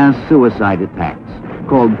launches mass suicide attacks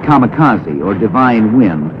called kamikaze or divine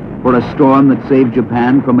wind for a storm that saved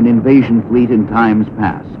Japan from an invasion fleet in times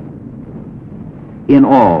past. In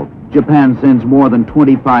all, Japan sends more than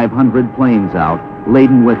 2,500 planes out,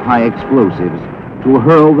 laden with high explosives, to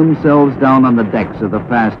hurl themselves down on the decks of the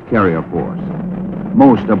fast carrier force.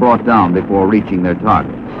 Most are brought down before reaching their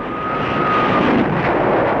targets.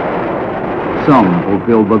 Some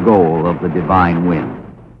fulfill the goal of the divine wind.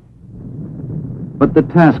 But the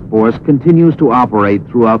task force continues to operate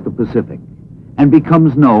throughout the Pacific and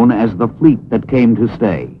becomes known as the fleet that came to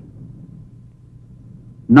stay.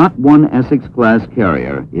 Not one Essex-class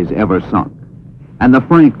carrier is ever sunk, and the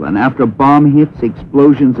Franklin, after bomb hits,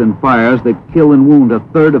 explosions, and fires that kill and wound a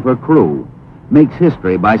third of her crew, makes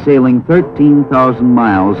history by sailing 13,000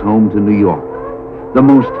 miles home to New York, the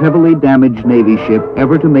most heavily damaged Navy ship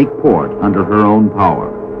ever to make port under her own power.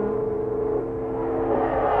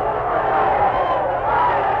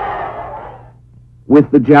 With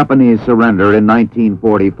the Japanese surrender in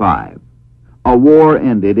 1945, a war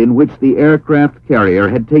ended in which the aircraft carrier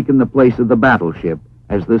had taken the place of the battleship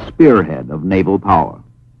as the spearhead of naval power.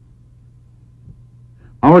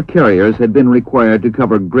 Our carriers had been required to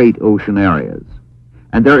cover great ocean areas,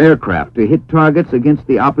 and their aircraft to hit targets against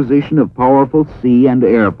the opposition of powerful sea and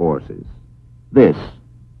air forces. This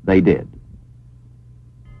they did.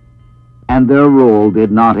 And their role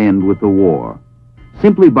did not end with the war.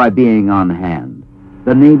 Simply by being on hand,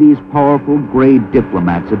 the Navy's powerful gray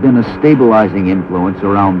diplomats have been a stabilizing influence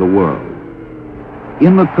around the world.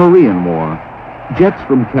 In the Korean War, jets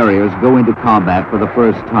from carriers go into combat for the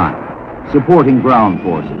first time, supporting ground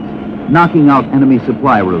forces, knocking out enemy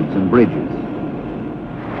supply routes and bridges.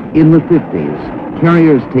 In the 50s,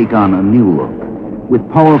 carriers take on a new look,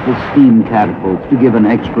 with powerful steam catapults to give an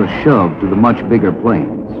extra shove to the much bigger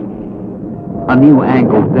planes. A new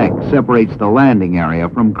angled deck separates the landing area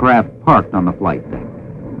from craft parked on the flight deck.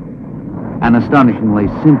 An astonishingly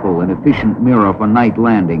simple and efficient mirror for night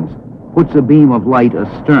landings puts a beam of light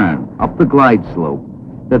astern, up the glide slope,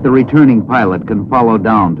 that the returning pilot can follow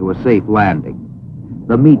down to a safe landing.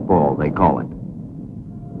 The meatball, they call it.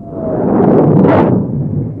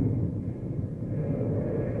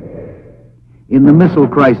 In the missile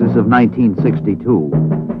crisis of 1962,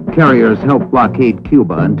 carriers helped blockade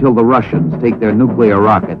Cuba until the Russians take their nuclear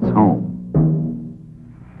rockets home.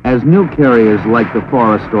 As new carriers like the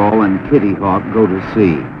Forrestal and Kitty Hawk go to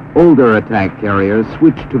sea, older attack carriers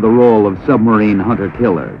switch to the role of submarine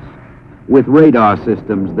hunter-killers, with radar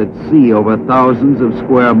systems that see over thousands of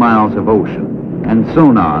square miles of ocean and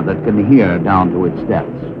sonar that can hear down to its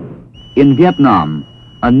depths. In Vietnam,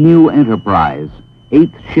 a new enterprise,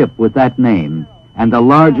 8th ship with that name, and the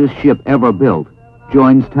largest ship ever built,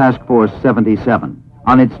 joins Task Force 77.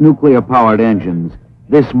 On its nuclear-powered engines,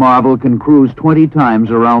 this marvel can cruise 20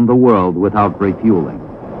 times around the world without refueling.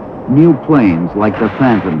 New planes like the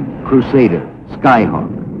Phantom, Crusader,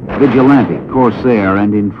 Skyhawk, Vigilante, Corsair,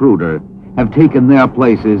 and Intruder have taken their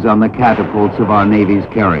places on the catapults of our Navy's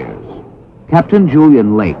carriers. Captain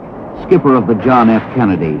Julian Lake, skipper of the John F.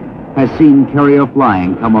 Kennedy, has seen carrier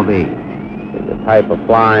flying come of age. The type of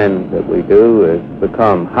flying that we do has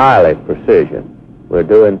become highly precision. We're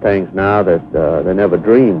doing things now that they never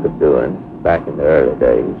dreamed of doing back in the early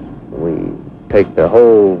days. We take the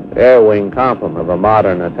whole air wing complement of a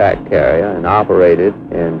modern attack carrier and operate it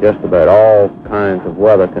in just about all kinds of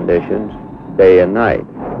weather conditions, day and night.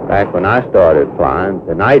 Back when I started flying,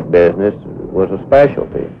 the night business was a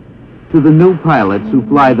specialty. To the new pilots who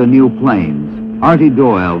fly the new planes, Artie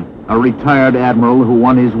Doyle, a retired admiral who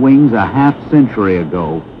won his wings a half-century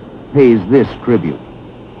ago, pays this tribute.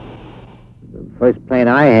 The first plane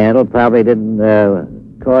I handled probably didn't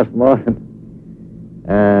cost more than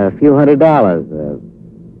a few $100s, a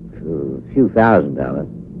few $1,000s.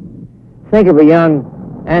 Think of a young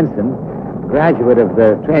ensign, graduate of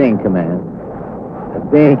the training command,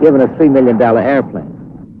 being given a $3 million airplane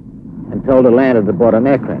and told to land it aboard an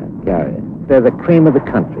aircraft carrier. They're the cream of the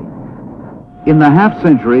country. In the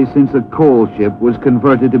half-century since a coal ship was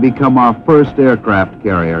converted to become our first aircraft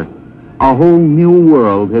carrier, a whole new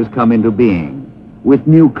world has come into being, with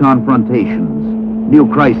new confrontations,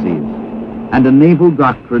 new crises, and a naval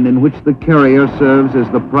doctrine in which the carrier serves as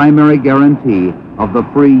the primary guarantee of the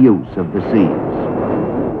free use of the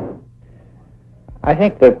seas. I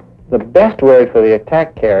think that the best word for the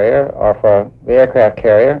attack carrier, or for the aircraft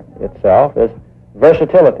carrier itself, is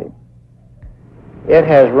versatility. It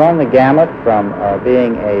has run the gamut from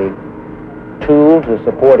being a tool to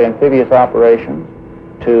support amphibious operations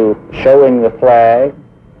to showing the flag.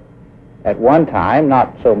 At one time,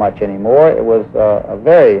 not so much anymore, it was a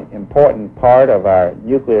very important part of our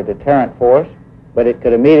nuclear deterrent force, but it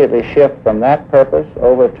could immediately shift from that purpose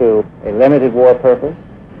over to a limited war purpose.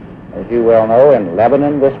 As you well know, in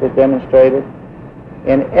Lebanon this was demonstrated.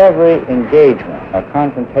 In every engagement or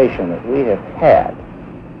confrontation that we have had,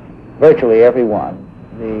 virtually every one,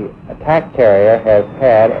 the attack carrier has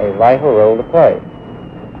had a vital role to play.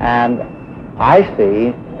 And I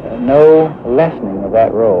see no lessening of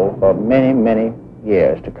that role for many, many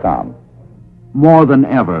years to come. More than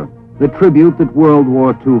ever, the tribute that World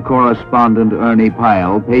War II correspondent Ernie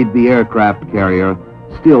Pyle paid the aircraft carrier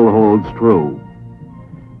still holds true.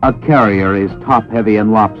 A carrier is top-heavy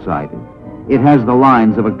and lopsided. It has the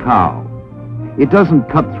lines of a cow. It doesn't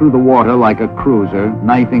cut through the water like a cruiser,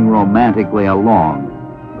 knifing romantically along.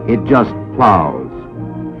 It just plows.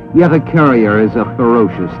 Yet a carrier is a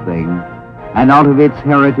ferocious thing, and out of its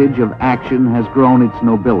heritage of action has grown its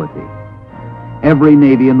nobility. Every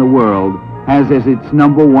navy in the world has as its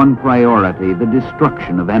 #1 priority the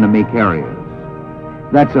destruction of enemy carriers.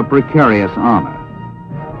 That's a precarious honor,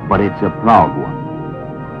 but it's a proud one.